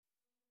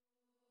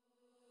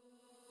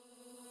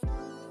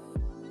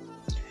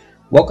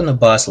Welcome to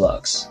Boss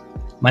Locks.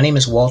 My name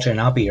is Walter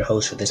and I'll be your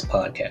host for this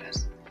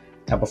podcast.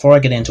 Now before I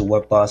get into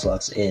what Boss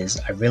Locks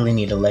is, I really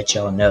need to let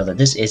y'all know that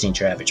this isn't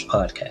your average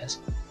podcast.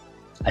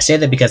 I say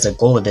that because the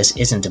goal of this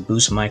isn't to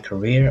boost my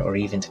career or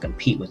even to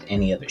compete with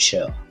any other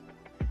show.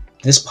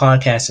 This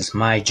podcast is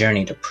my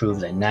journey to prove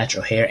that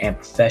natural hair and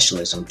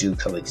professionalism do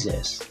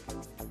coexist.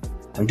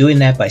 I'm doing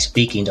that by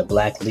speaking to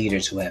Black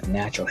leaders who have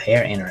natural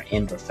hair and are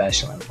in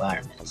professional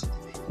environments.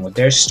 And with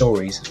their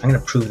stories, I'm going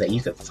to prove that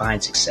you could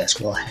find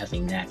success while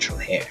having natural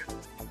hair.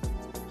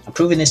 I'm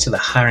proving this to the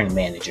hiring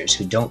managers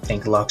who don't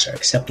think locks are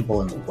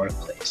acceptable in the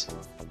workplace.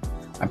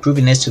 I'm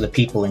proving this to the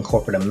people in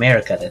corporate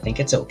America that think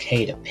it's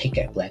okay to pick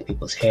at Black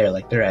people's hair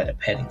like they're at a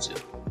petting zoo.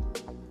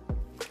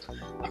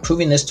 I'm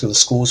proving this to the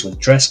schools with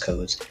dress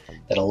codes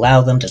that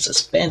allow them to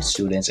suspend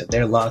students if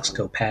their locks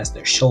go past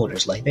their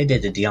shoulders like they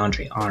did to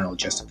DeAndre Arnold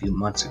just a few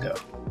months ago.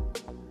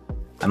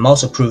 I'm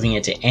also proving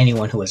it to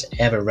anyone who has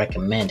ever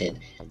recommended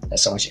that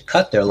someone should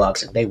cut their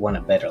locks if they want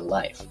a better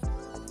life.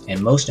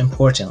 And most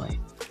importantly,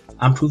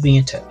 I'm proving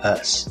it to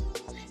us.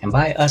 And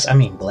by us, I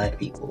mean Black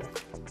people.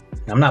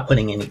 I'm not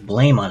putting any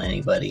blame on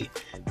anybody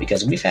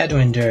because we've had to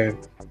endure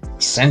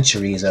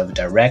centuries of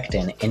direct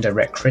and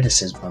indirect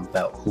criticism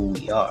about who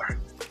we are.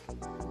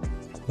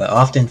 But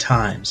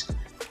oftentimes,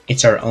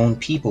 it's our own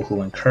people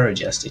who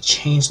encourage us to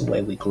change the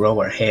way we grow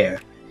our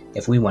hair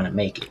if we want to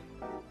make it.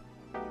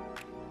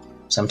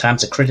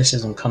 Sometimes the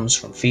criticism comes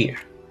from fear.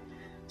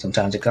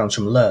 Sometimes it comes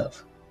from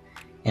love.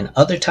 And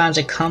other times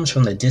it comes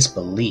from the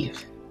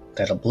disbelief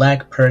that a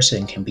Black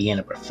person can be in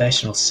a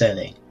professional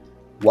setting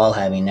while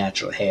having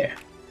natural hair.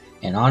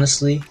 And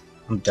honestly,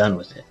 I'm done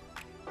with it.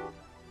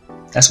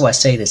 That's why I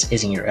say this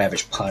isn't your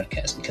average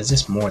podcast, because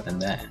it's more than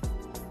that.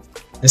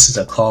 This is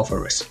a call for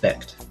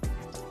respect.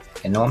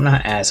 And no, I'm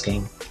not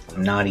asking,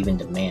 I'm not even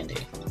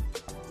demanding.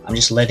 I'm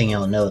just letting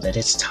y'all know that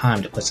it's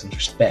time to put some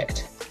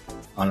respect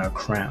on our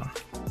crown,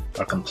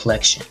 our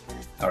complexion,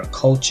 our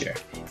culture,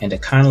 and to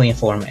kindly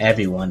inform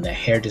everyone that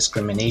hair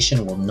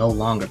discrimination will no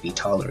longer be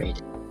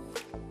tolerated.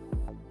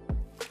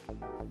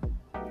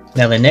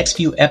 Now, the next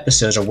few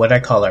episodes are what I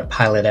call our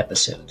pilot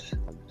episodes.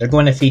 They're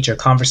going to feature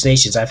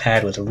conversations I've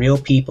had with real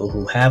people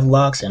who have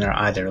locks and are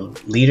either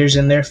leaders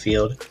in their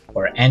field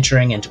or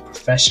entering into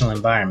professional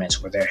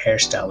environments where their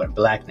hairstyle or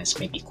Blackness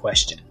may be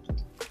questioned.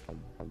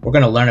 We're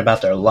going to learn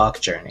about their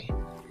lock journey,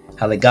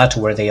 how they got to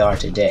where they are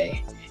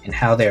today, and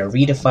how they are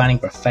redefining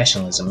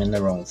professionalism in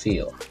their own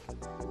field.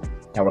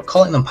 Now, we're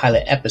calling them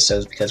pilot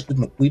episodes because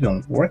we've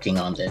been working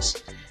on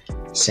this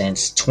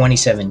since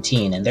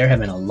 2017, and there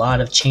have been a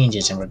lot of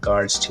changes in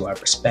regards to our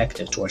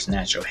perspective towards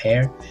natural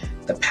hair,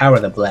 the power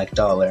of the Black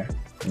dollar,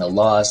 and the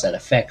laws that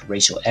affect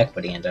racial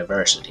equity and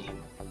diversity.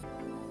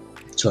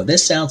 So if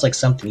this sounds like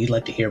something you'd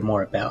like to hear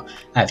more about,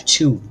 I have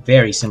two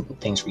very simple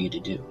things for you to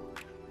do.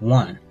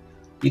 One,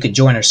 you could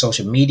join our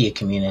social media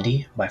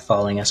community by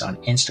following us on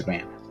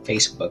Instagram,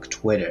 Facebook,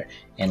 Twitter,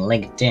 and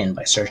LinkedIn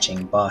by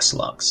searching Boss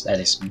Locks. That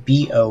is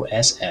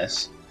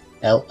BOSSLOCKS.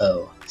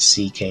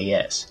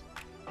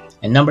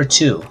 And number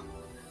two,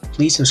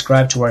 please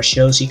subscribe to our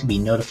show so you can be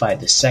notified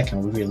the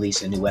second we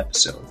release a new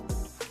episode.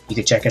 You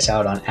can check us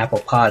out on Apple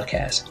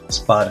Podcasts,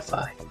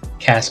 Spotify,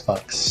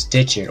 Castbox,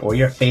 Stitcher, or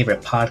your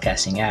favorite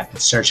podcasting app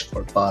and search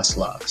for Boss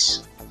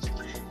Locks.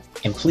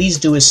 And please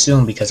do it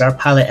soon because our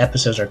pilot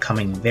episodes are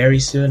coming very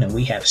soon and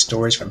we have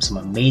stories from some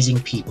amazing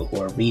people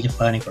who are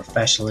redefining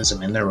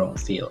professionalism in their own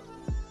field.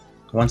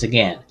 Once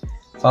again,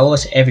 follow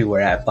us everywhere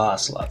at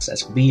Boss Locks,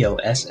 that's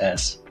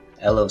BOSSLOCKS,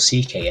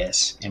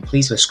 and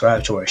please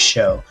subscribe to our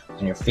show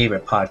on your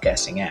favorite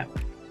podcasting app.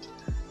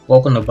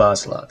 Welcome to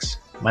Boss Locks.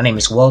 My name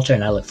is Walter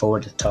and I look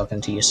forward to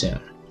talking to you soon.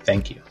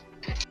 Thank you.